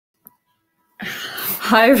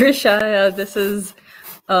Hi, Rishaya. This is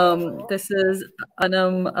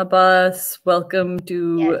Anam Abbas. Welcome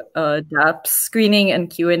to Yes, DAP's screening and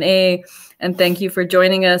Q&A, and thank you for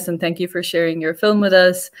joining us, and thank you for sharing your film with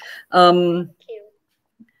us. thank you.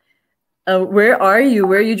 Where are you?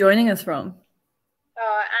 Where are you joining us from?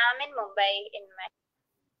 I'm in Mumbai in my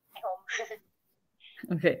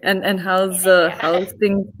home Okay, and in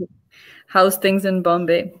India. how's things in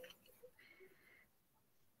Bombay?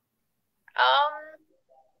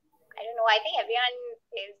 I don't know. I think everyone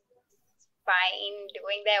is fine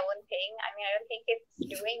doing their own thing. I mean, I don't think it's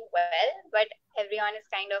doing well, but everyone is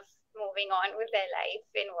kind of moving on with their life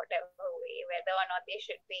in whatever way, whether or not they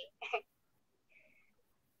should be.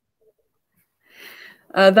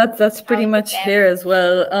 That's pretty How's it much there? here as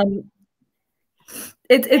well. Yeah.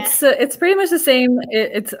 It's pretty much the same.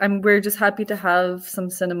 We're just happy to have some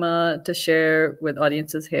cinema to share with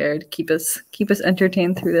audiences here to keep us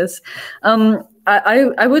entertained through this.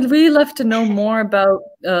 I would really love to know more about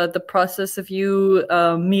the process of you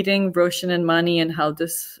meeting Roshan and Mani and how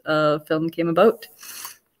this film came about.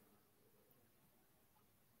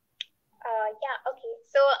 Yeah. Okay.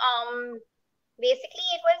 So basically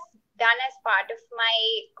it was done as part of my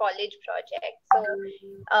college project. So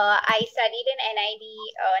I studied in NID,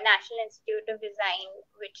 National Institute of Design,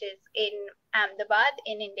 which is in Ahmedabad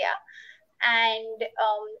in India. And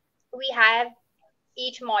we have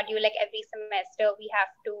each module, like every semester, we have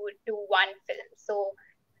to do one film. So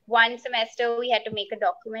one semester we had to make a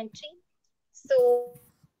documentary. So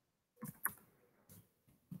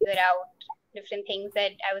figure out different things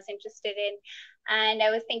that I was interested in. And I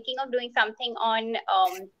was thinking of doing something on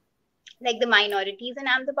like the minorities in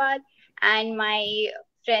Ahmedabad. And my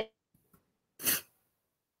friend,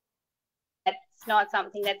 that's not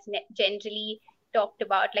something that's generally talked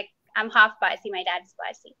about. Like I'm half Parsi, my dad's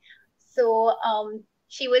Parsi. So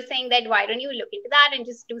she was saying that why don't you look into that and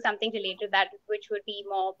just do something related to that, which would be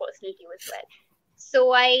more personal to you as well.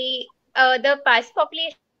 So the Parsi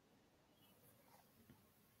population,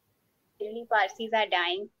 really Parsis are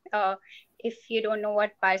dying. If you don't know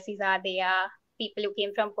what Parsis are, they are people who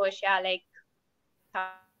came from Persia, like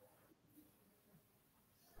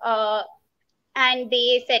uh, and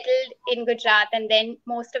they settled in Gujarat, and then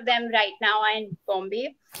most of them right now are in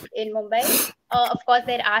Bombay, in Mumbai. Of course,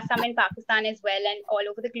 there are some in Pakistan as well and all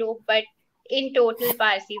over the globe, but in total,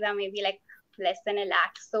 Parsis are maybe like less than 1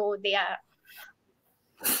 lakh. So they are,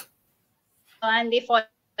 and they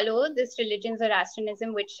follow this religion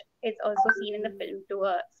Zoroastrianism, which is also seen in the film to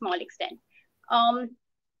a small extent. Um,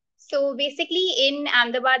 so basically, in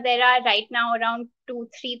Ahmedabad, there are right now around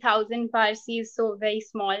 3,000 Parsis, so very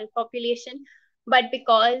small population. But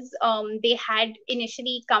because they had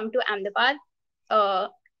initially come to Ahmedabad, uh,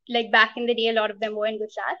 like back in the day, a lot of them were in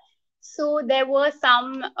Gujarat. So there were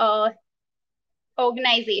some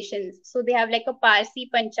organizations. So they have like a Parsi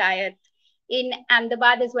Panchayat in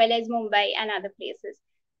Ahmedabad as well as Mumbai and other places.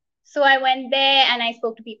 So I went there and I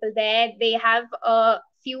spoke to people there. They have a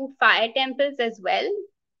few fire temples as well.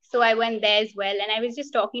 So I went there as well. And I was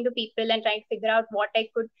just talking to people and trying to figure out what I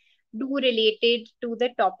could do related to the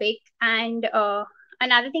topic. And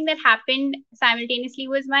another thing that happened simultaneously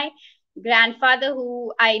was my grandfather,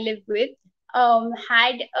 who I lived with,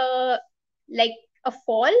 had like a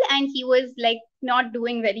fall, and he was like not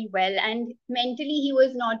doing very well. And mentally, he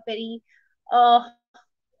was not very uh,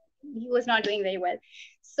 he was not doing very well.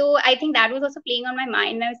 So I think that was also playing on my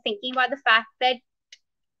mind. I was thinking about the fact that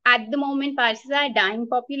at the moment Parsis are a dying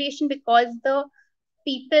population because the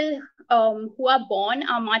people who are born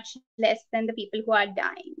are much less than the people who are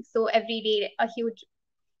dying. So every day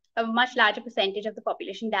a much larger percentage of the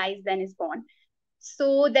population dies than is born.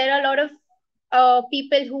 So there are a lot of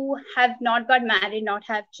people who have not got married, not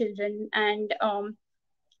have children, and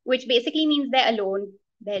which basically means they're alone.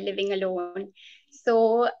 They're living alone.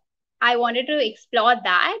 So I wanted to explore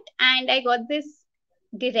that, and I got this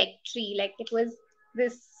directory. Like it was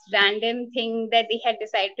this random thing that they had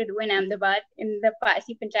decided to do in Ahmedabad in the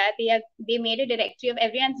Parsi Panchayat. They made a directory of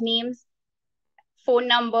everyone's names, phone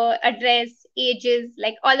number, address, ages,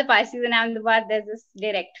 like all the Parsis in Ahmedabad. There's this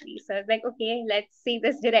directory. So I was like, okay, let's see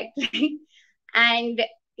this directory. And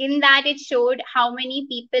in that, it showed how many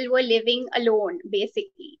people were living alone,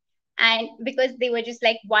 basically. And because they were just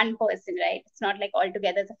like one person, right? It's not like all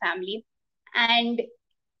together as a family. And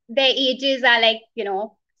their ages are like,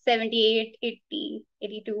 78, 80,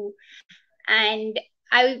 82. And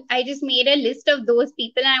I just made a list of those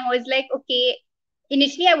people, and I was like, okay,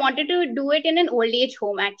 initially I wanted to do it in an old age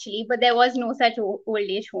home actually, but there was no such old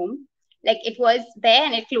age home. Like it was there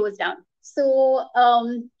and it closed down. So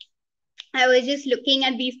I was just looking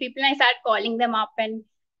at these people and I started calling them up and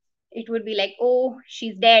it would be like, oh,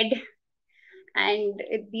 she's dead, and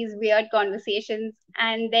these weird conversations.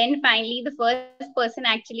 And then finally, the first person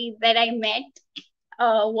actually that I met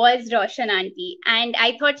was Roshan auntie, and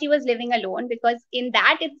I thought she was living alone because in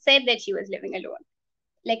that it said that she was living alone.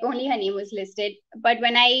 Like only her name was listed. But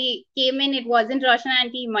when I came in, it wasn't Roshan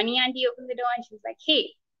auntie. Money auntie opened the door and she was like,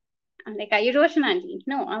 "Hey," I'm like, "Are you Roshan auntie?"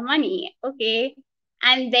 "No, I'm Money." "Okay."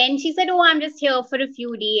 And then she said, "Oh, I'm just here for a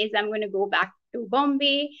few days. I'm going to go back to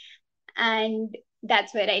Bombay, and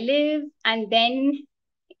that's where I live." And then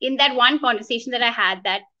in that one conversation that I had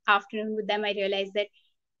that afternoon with them, I realized that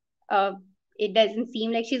uh, it doesn't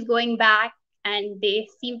seem like she's going back, and they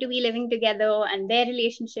seem to be living together, and their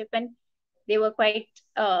relationship, and they were quite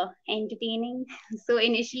entertaining. So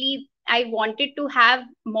initially, I wanted to have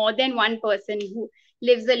more than one person who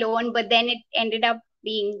lives alone, but then it ended up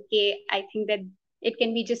being, okay, I think that it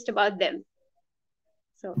can be just about them.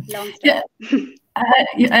 So long story. Yeah.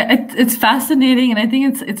 It's fascinating, and I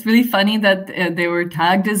think it's really funny that they were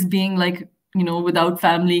tagged as being like, without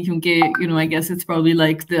family. Kyunki, I guess it's probably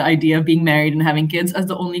like the idea of being married and having kids as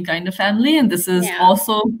the only kind of family, and this is Yeah.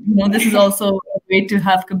 also, this is also a way to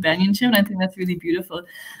have companionship, and I think that's really beautiful.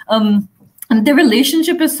 And their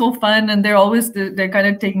relationship is so fun, and they're kind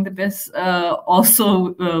of taking the piss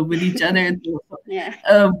also with each other. Yeah.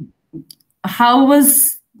 How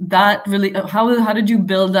was that really? How did you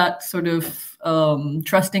build that sort of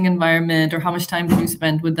trusting environment, or how much time did you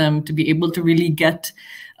spend with them to be able to really get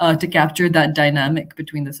to capture that dynamic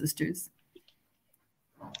between the sisters?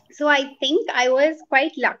 So I think I was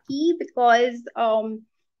quite lucky because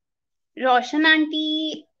Roshan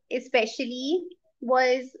auntie especially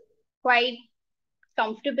was quite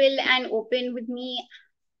comfortable and open with me,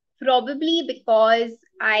 probably because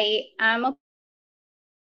I am a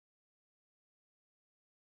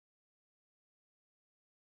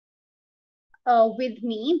with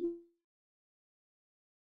me.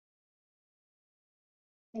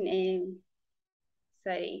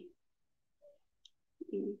 Sorry.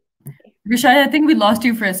 Rishaya, I think we lost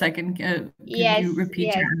you for a second. Could Yes, you repeat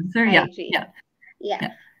yes, your answer? I Yeah, agree. yeah, Yeah.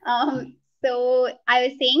 yeah. So I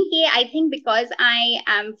was saying, I think because I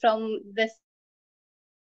am from the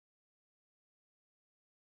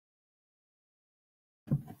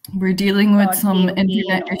We're dealing with some okay,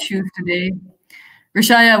 internet issues today.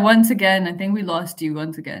 Rishaya, once again, I think we lost you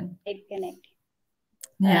once again. it connect.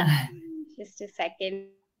 Yeah. Just a second.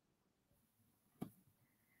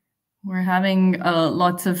 We're having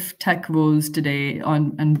lots of tech woes today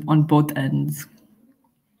on both ends.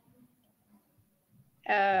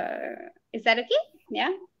 Is that okay? Yeah.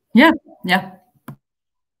 Yeah, yeah.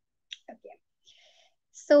 Okay.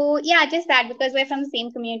 So yeah, just that because we're from the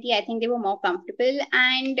same community, I think they were more comfortable.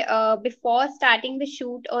 And before starting the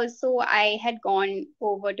shoot, also I had gone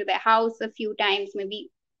over to their house a few times, maybe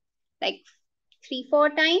like 3, 4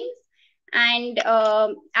 times. And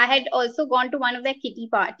I had also gone to one of their kitty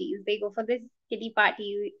parties. They go for this kitty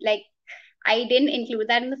party. Like I didn't include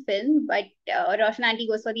that in the film, but Roshan auntie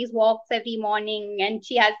goes for these walks every morning, and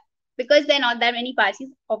she has, because there are not that many parties.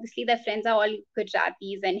 Obviously, their friends are all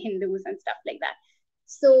Gujaratis and Hindus and stuff like that.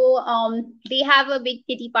 So they have a big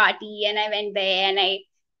kitty party, and I went there and I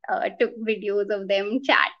took videos of them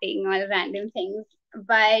chatting all random things.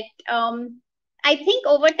 But I think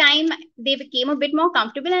over time they became a bit more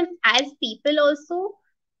comfortable, and as people also,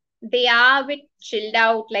 they are a bit chilled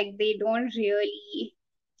out. Like they don't really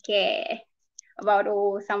care about,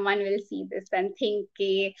 oh, someone will see this and think,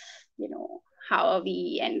 how are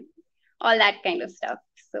we, and all that kind of stuff.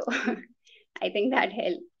 So I think that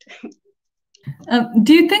helped.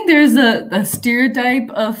 Do you think there's a stereotype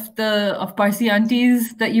of Parsi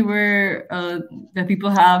aunties that you were that people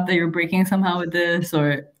have that you're breaking somehow with this,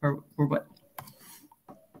 or what?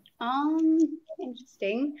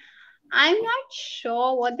 Interesting. I'm not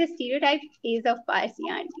sure what the stereotype is of Parsi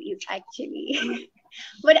aunties actually.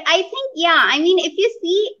 But I think, yeah, I mean, if you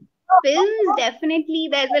see films, definitely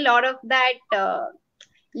there's a lot of that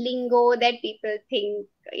lingo that people think,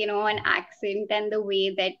 an accent and the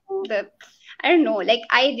way that I don't know, like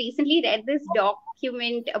I recently read this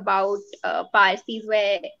document about Parsis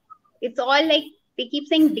where it's all like they keep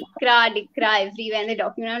saying dikra, dikra everywhere in the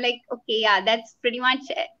document. I'm like, okay, yeah, that's pretty much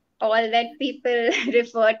all that people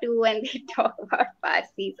refer to when they talk about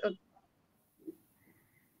Parsis. Okay.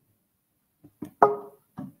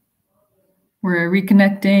 We're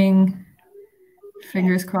reconnecting.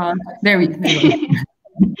 Fingers crossed. There we go.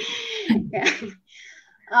 Yeah.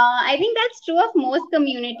 I think that's true of most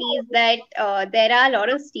communities that there are a lot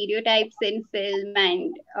of stereotypes in film,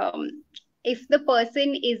 and if the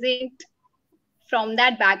person isn't from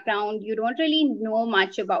that background, you don't really know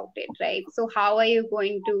much about it, right? So how are you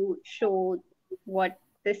going to show what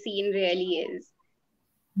the scene really is?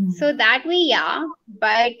 So that way, yeah.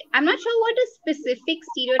 But I'm not sure what a specific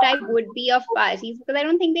stereotype would be of Parsis, because I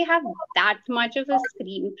don't think they have that much of a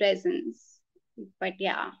screen presence. But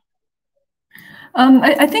yeah.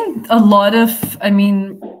 I think a lot of,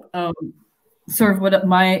 sort of what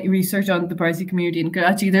my research on the Parsi community in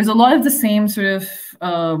Karachi, there's a lot of the same sort of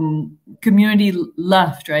community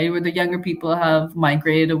left, right? Where the younger people have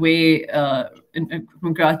migrated away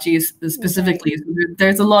from Karachi specifically. So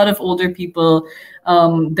there's a lot of older people.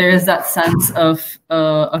 There's that sense of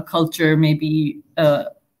a culture maybe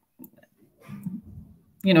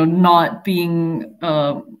not being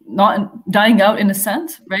not dying out in a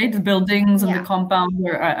sense, right? The buildings and the compounds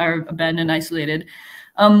are abandoned, isolated.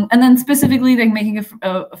 And then specifically, like making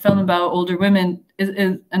a film about older women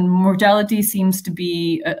and mortality seems to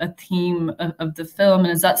be a theme of the film.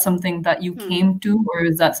 And is that something that you came to, or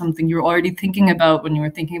is that something you're already thinking about when you were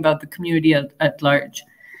thinking about the community at large?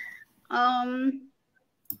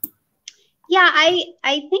 Yeah, I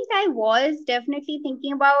think I was definitely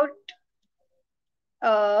thinking about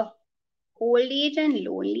old age and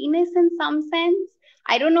loneliness in some sense.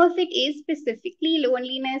 I don't know if it is specifically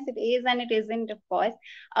loneliness. It is and it isn't, of course.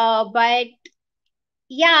 But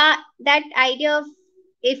yeah, that idea of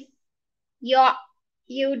if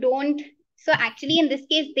you don't. So actually, in this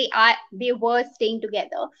case, they were staying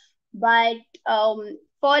together, but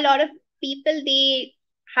for a lot of people, they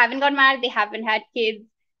haven't got married, they haven't had kids.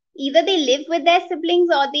 Either they live with their siblings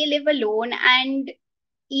or they live alone, and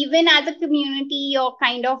even as a community, you're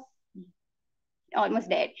kind of almost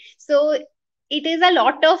dead. So it is a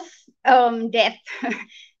lot of death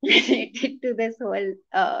related to this whole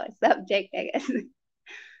subject, I guess.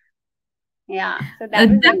 Yeah, so that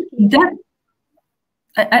was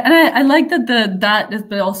I like that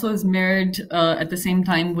but also is mirrored at the same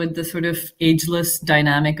time with the sort of ageless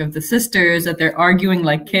dynamic of the sisters, that they're arguing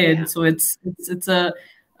like kids. Yeah. So it's a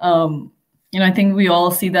I think we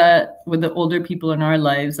all see that with the older people in our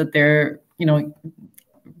lives, that they're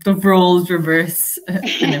the roles reverse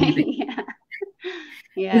and everything.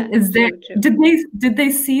 Yeah. Is there did they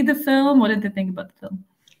see the film? What did they think about the film?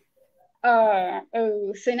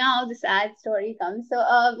 So now the sad story comes. So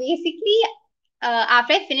basically,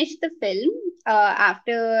 after I finished the film,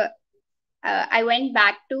 I went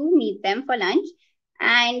back to meet them for lunch,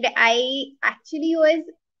 and I actually was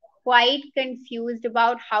quite confused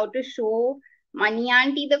about how to show Mani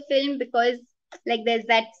Auntie the film, because like there's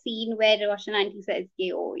that scene where Roshan Auntie says,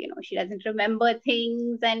 "Oh, she doesn't remember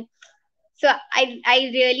things," and so I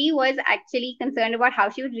really was actually concerned about how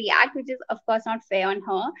she would react, which is of course not fair on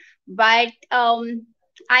her. But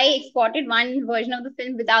I exported one version of the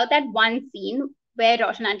film without that one scene where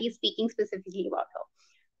Roshan Auntie is speaking specifically about her.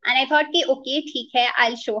 And I thought, okay, theek hai,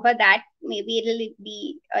 I'll show her that. Maybe it'll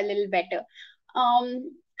be a little better.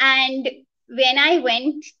 And when I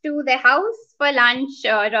went to the house for lunch,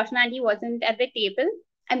 Roshan Auntie wasn't at the table.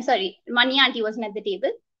 I'm sorry, Mani Auntie wasn't at the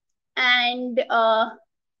table. And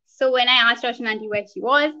so when I asked Roshan Auntie where she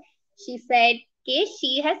was, she said, okay,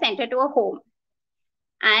 she has sent her to a home.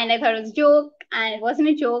 And I thought it was a joke, and it wasn't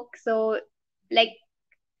a joke. So, like,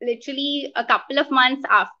 literally a couple of months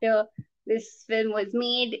after this film was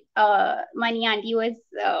made, Mani Auntie was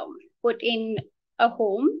put in a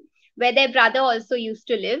home where their brother also used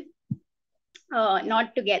to live.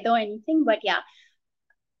 Not together or anything, but yeah.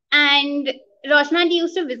 And Roshan Auntie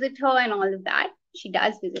used to visit her and all of that. She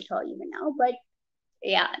does visit her even now, but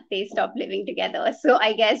yeah, they stopped living together. So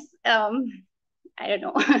I guess, I don't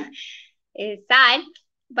know, it's sad.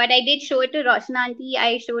 But I did show it to Roshan Auntie.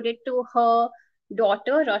 I showed it to her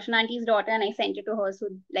daughter, Roshan Auntie's daughter, and I sent it to her so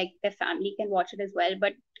like the family can watch it as well.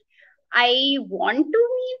 But I want to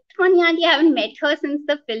meet Mani Auntie. I haven't met her since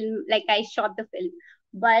the film, like I shot the film.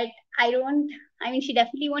 But she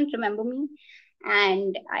definitely won't remember me.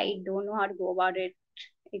 And I don't know how to go about it.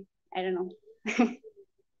 I don't know.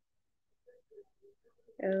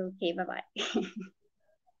 Okay, bye-bye.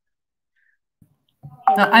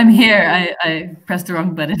 I'm here. I pressed the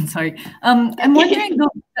wrong button. Sorry. I'm wondering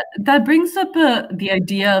though, that brings up the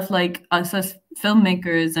idea of like us as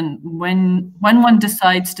filmmakers, and when one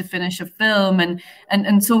decides to finish a film,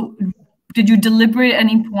 and so did you deliberate at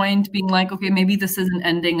any point being like, okay, maybe this isn't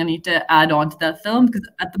ending, I need to add on to that film? Because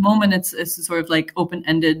at the moment it's sort of like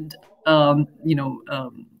open-ended, sort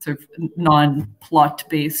of non-plot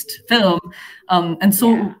based film, and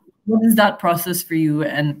so. Yeah. What is that process for you,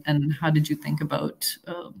 and how did you think about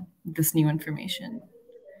this new information?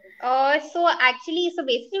 So actually, so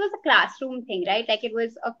basically it was a classroom thing, right? Like it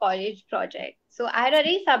was a college project. So I had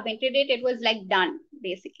already submitted it. It was like done,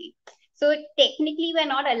 basically. So technically, we're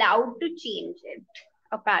not allowed to change it,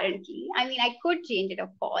 apparently. I mean, I could change it, of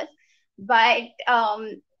course, but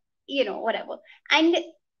whatever. And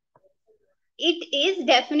it is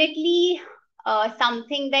definitely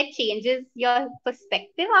something that changes your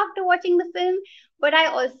perspective after watching the film. But I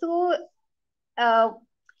also uh,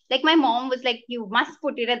 like my mom was like, you must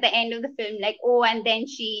put it at the end of the film, like, oh, and then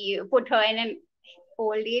she put her in an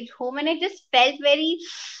old age home, and it just felt very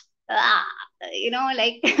uh,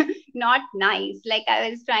 like not nice, like I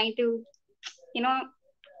was trying to you know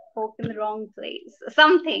poke in the wrong place,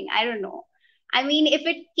 something, I don't know. I mean, if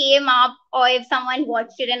it came up or if someone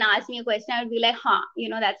watched it and asked me a question, I would be like, huh,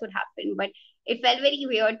 that's what happened. But it felt very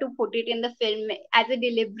weird to put it in the film as a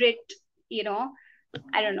deliberate, you know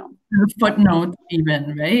I don't know. The footnote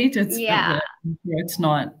even, right? Yeah. It's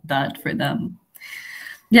not that for them.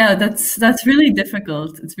 Yeah, that's really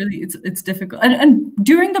difficult. It's difficult. And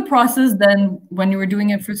during the process then when you were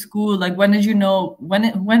doing it for school, like when did you know when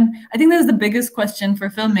I think that's the biggest question for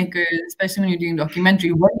filmmakers, especially when you're doing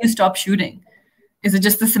documentary, when do you stop shooting? Is it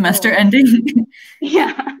just the semester Oh, ending?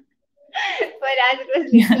 yeah. For us, it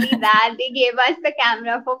was Yeah. literally that. They gave us the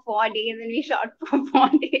camera for 4 days and we shot for 4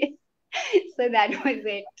 days. So that was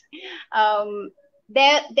it. Um,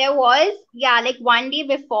 there was, yeah, like one day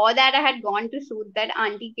before that, I had gone to shoot that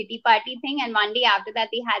auntie kitty party thing, and one day after that,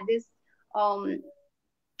 they had this um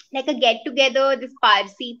like a get together, this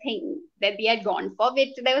Parsi thing that we had gone for, which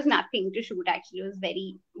there was nothing to shoot actually. It was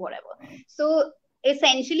very whatever. So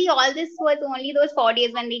essentially, all this was only those 4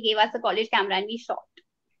 days when they gave us a college camera and we shot.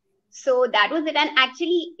 So that was it. And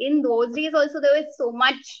actually, in those days also, there was so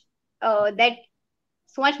much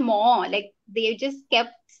more. Like they just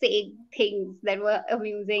kept saying things that were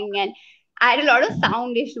amusing, and I had a lot of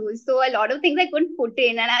sound issues. So a lot of things I couldn't put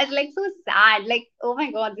in, and I was like so sad. Like, oh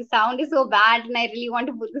my god, the sound is so bad, and I really want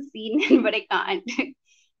to put the scene in, but I can't.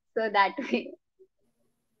 So that way.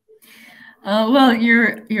 Well,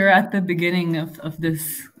 you're at the beginning of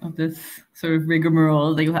this sort of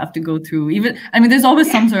rigmarole that you'll have to go through. Even I mean, there's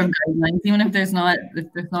always some sort of guidelines, even if there's not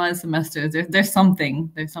a semester. There's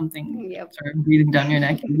something Yep. sort of breathing down your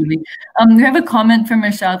neck. Usually, we have a comment from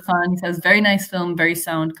Rishad Khan. He says, "Very nice film, very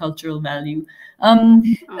sound cultural value." Oh,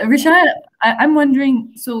 thank Rishad, you. I'm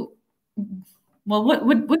wondering. So, well,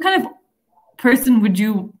 what kind of person would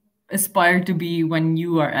you aspire to be when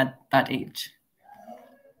you are at that age?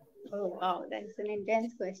 Oh wow, that's an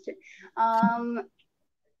intense question. Um,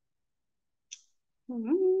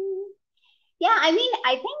 hmm. Yeah, I mean,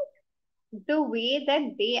 I think the way that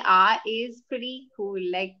they are is pretty cool.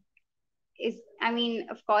 Like, I mean,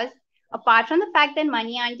 of course, apart from the fact that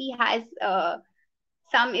Money Auntie has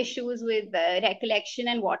some issues with recollection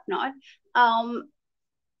and whatnot, um,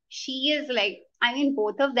 she is like, I mean,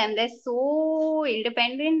 both of them, they're so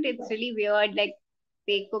independent. It's really weird. Like,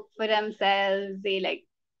 they cook for themselves. They like,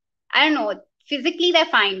 I don't know, physically they're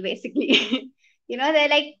fine, basically. They're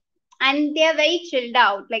like, and they're very chilled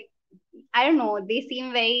out. Like, I don't know, they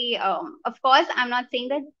seem very, of course, I'm not saying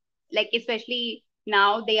that, like, especially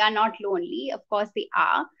now, they are not lonely. Of course, they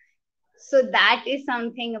are. So that is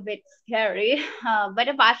something a bit scary. But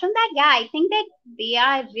apart from that, yeah, I think that they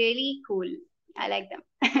are really cool. I like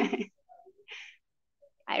them.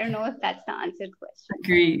 I don't know if that's the answered question, but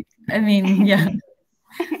Agree. I mean, yeah.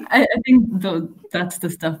 I think that's the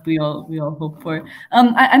stuff we all hope for.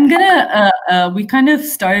 I'm gonna. We kind of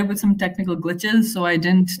started with some technical glitches, so I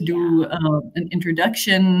didn't do yeah. an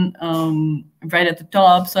introduction right at the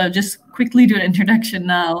top. So I'll just quickly do an introduction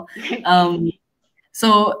now. Okay. Um,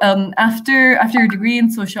 after your degree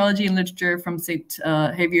in sociology and literature from St.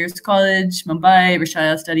 Xavier's College, Mumbai,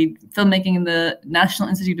 Rishaya studied filmmaking in the National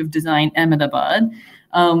Institute of Design, Ahmedabad.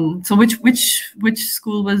 So which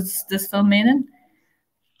school was this film made in?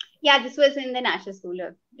 Yeah, this was in the National School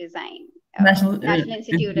of Design, National National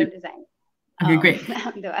Institute Institute. of Design. Okay, great.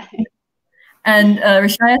 Ahmedabad. And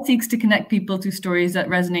Rishaya seeks to connect people to stories that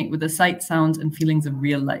resonate with the sights, sounds, and feelings of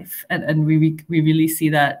real life, and we really see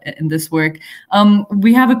that in this work.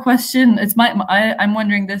 We have a question. I'm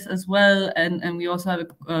wondering this as well, and we also have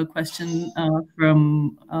a question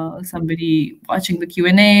from somebody watching the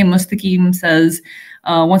Q&A. Mustaqim says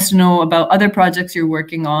wants to know about other projects you're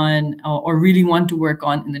working on or really want to work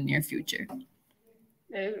on in the near future.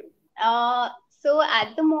 So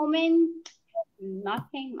at the moment,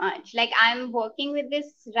 nothing much. Like I'm working with this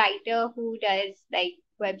writer who does like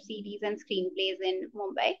web series and screenplays in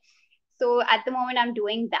Mumbai. So at the moment, I'm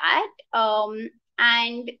doing that.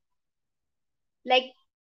 And like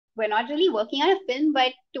we're not really working on a film,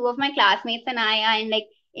 but two of my classmates and I are in like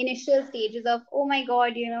initial stages of, oh my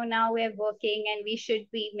god, now we're working and we should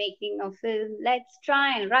be making a film, let's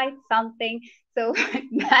try and write something. So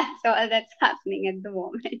that's all that's happening at the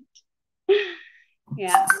moment.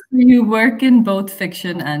 Yeah. You work in both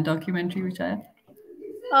fiction and documentary, Rishaya?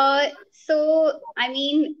 So I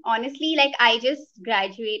mean, honestly, like I just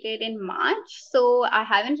graduated in March, so I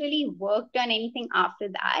haven't really worked on anything after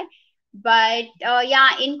that. But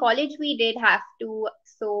yeah, in college we did have to.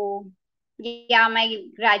 So yeah, my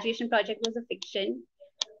graduation project was a fiction.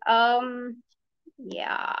 Um,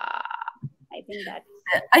 yeah, I think that's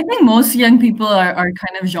I think most young people are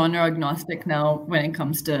kind of genre agnostic now when it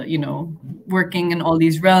comes to, working in all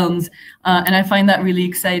these realms. And I find that really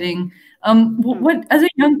exciting. What, as a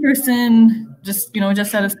young person, just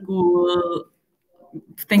out of school,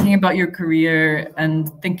 thinking about your career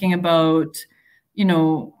and thinking about, you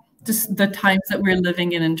know, just the times that we're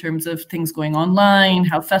living in terms of things going online,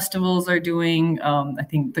 how festivals are doing. I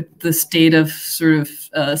think the state of sort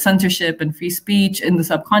of censorship and free speech in the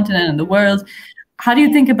subcontinent and the world. How do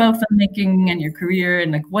you think about filmmaking and your career,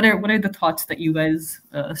 and like what are the thoughts that you guys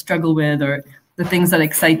struggle with, or the things that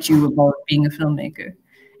excite you about being a filmmaker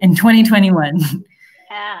in 2021?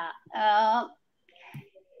 yeah.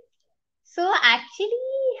 So actually,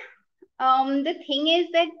 the thing is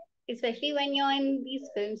that especially when you're in these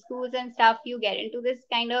film schools and stuff, you get into this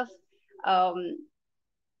kind of um,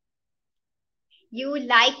 you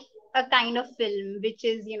like a kind of film which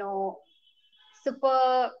is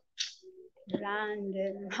super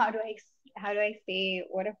random. How do I say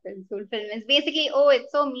what a film school film is? Basically, oh,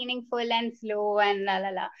 it's so meaningful and slow and la la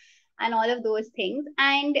la, and all of those things.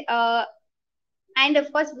 And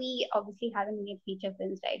of course, we obviously haven't made feature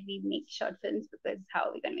films, right? We make short films because how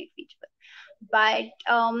are we gonna make feature films? But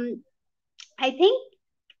I think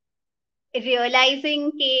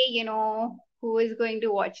realizing who is going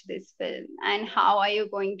to watch this film and how are you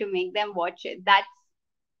going to make them watch it, that's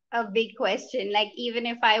a big question. Like even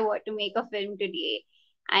if I were to make a film today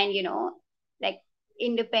and like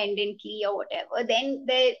independently or whatever, then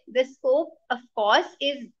the scope of course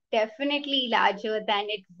is definitely larger than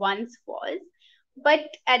it once was. But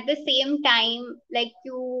at the same time, like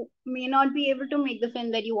you may not be able to make the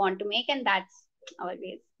film that you want to make, and that's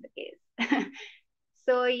always the case.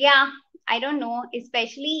 So yeah, I don't know.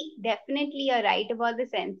 Especially, definitely, you're right about the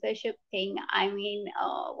censorship thing. I mean,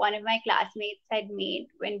 one of my classmates had made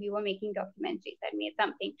when we were making documentaries, had made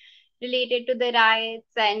something related to the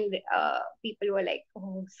riots, and people were like,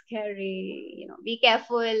 "Oh, scary! Be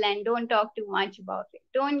careful and don't talk too much about it.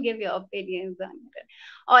 Don't give your opinions on it."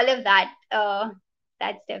 All of that.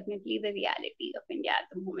 That's definitely the reality of India at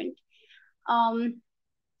the moment. Um,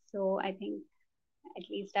 so I think at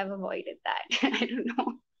least I've avoided that. I don't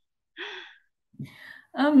know.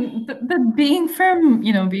 But being from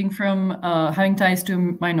having ties to a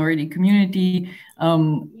minority community,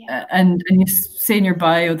 Yeah. and you say in your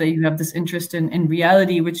bio that you have this interest in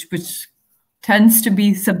reality, which tends to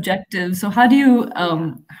be subjective. So Yeah. how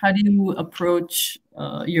do you approach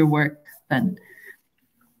your work then?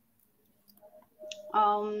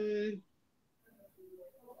 Um,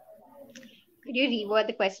 could you reword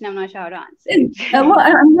the question? I'm not sure how to answer it. Well,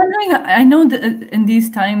 I'm wondering, I know that in these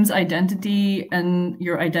times, identity and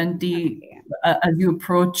your identity, Okay. as you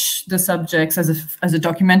approach the subjects as a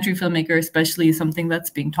documentary filmmaker, especially, is something that's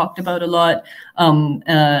being talked about a lot. And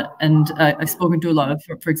I've spoken to a lot of,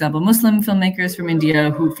 for example, Muslim filmmakers from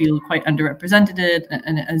India who feel quite underrepresented.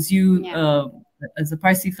 And as you, Yeah. as a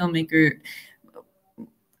Parsi filmmaker,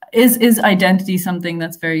 is identity something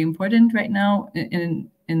that's very important right now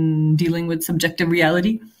in dealing with subjective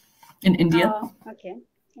reality in India? Okay.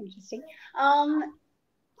 Interesting. Um,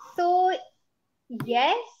 so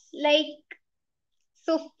yes, like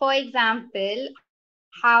for example,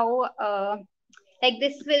 how like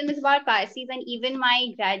this film is about Parsis, and even my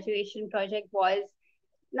graduation project was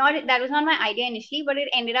not that was not my idea initially, but it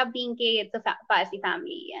ended up being it's a Parsi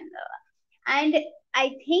family, and I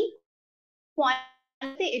think one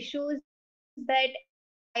of the issues that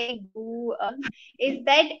I do is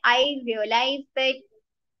that I realize that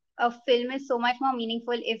a film is so much more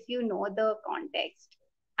meaningful if you know the context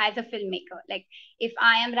as a filmmaker. Like if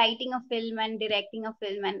I am writing a film and directing a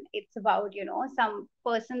film and it's about some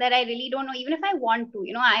person that I really don't know, even if I want to,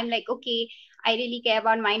 I'm like, okay, I really care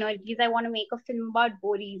about minorities, I want to make a film about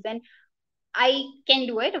boris, and I can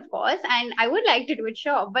do it, of course, and I would like to do it,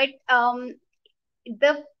 sure. But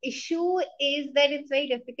the issue is that it's very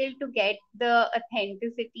difficult to get the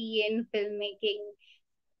authenticity in filmmaking.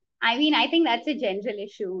 I mean, I think that's a general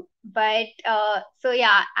issue. But so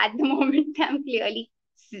yeah, at the moment, I'm clearly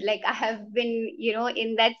like I have been,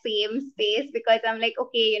 in that same space, because I'm like,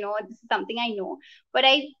 okay, this is something I know. But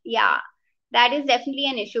yeah, that is definitely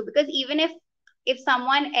an issue, because even if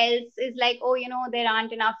someone else is like, oh, there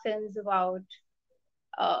aren't enough films about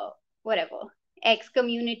uh whatever X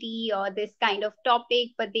community or this kind of topic,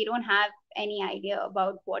 but they don't have any idea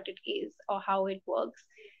about what it is or how it works,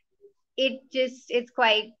 it's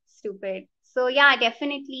quite stupid. So yeah,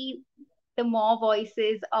 definitely the more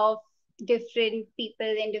voices of different people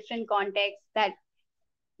in different contexts, that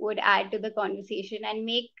would add to the conversation and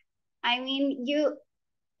make, I mean,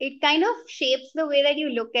 it kind of shapes the way that you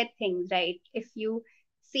look at things, right? If you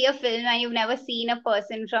see a film and you've never seen a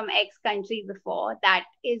person from X country before, that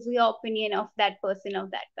is your opinion of that person of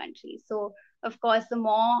that country. So of course, the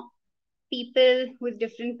more people with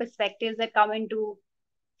different perspectives that come into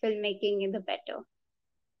filmmaking, the better.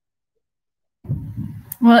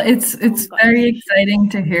 Well, it's very exciting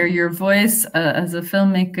to hear your voice as a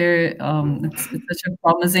filmmaker. It's such a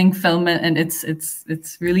promising film, and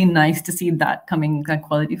it's really nice to see that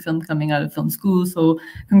quality film coming out of film school. So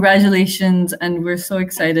congratulations, and we're so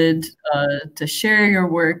excited to share your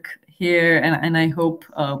work here, and I hope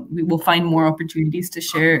we will find more opportunities to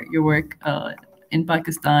share your work in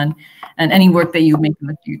Pakistan and any work that you make in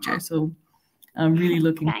the future. So I'm really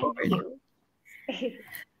looking forward. Thank you.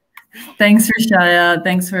 Thanks, Rishaya.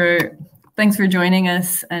 Thanks for joining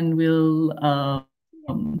us, and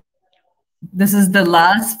this is the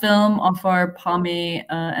last film of our PAME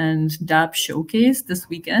and DAP showcase this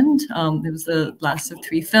weekend. It was the last of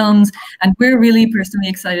 3 films, and we're really personally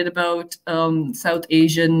excited about South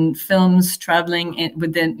Asian films traveling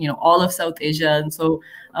within all of South Asia, and so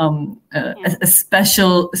a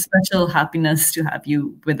special happiness to have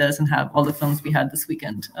you with us and have all the films we had this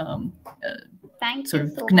weekend. Thank you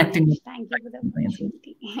so connecting much. Thank you for the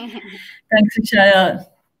opportunity. Thanks, Rishaya.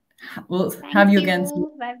 We'll have you again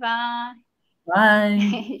soon. Bye-bye.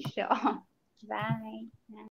 Bye. Sure. Bye.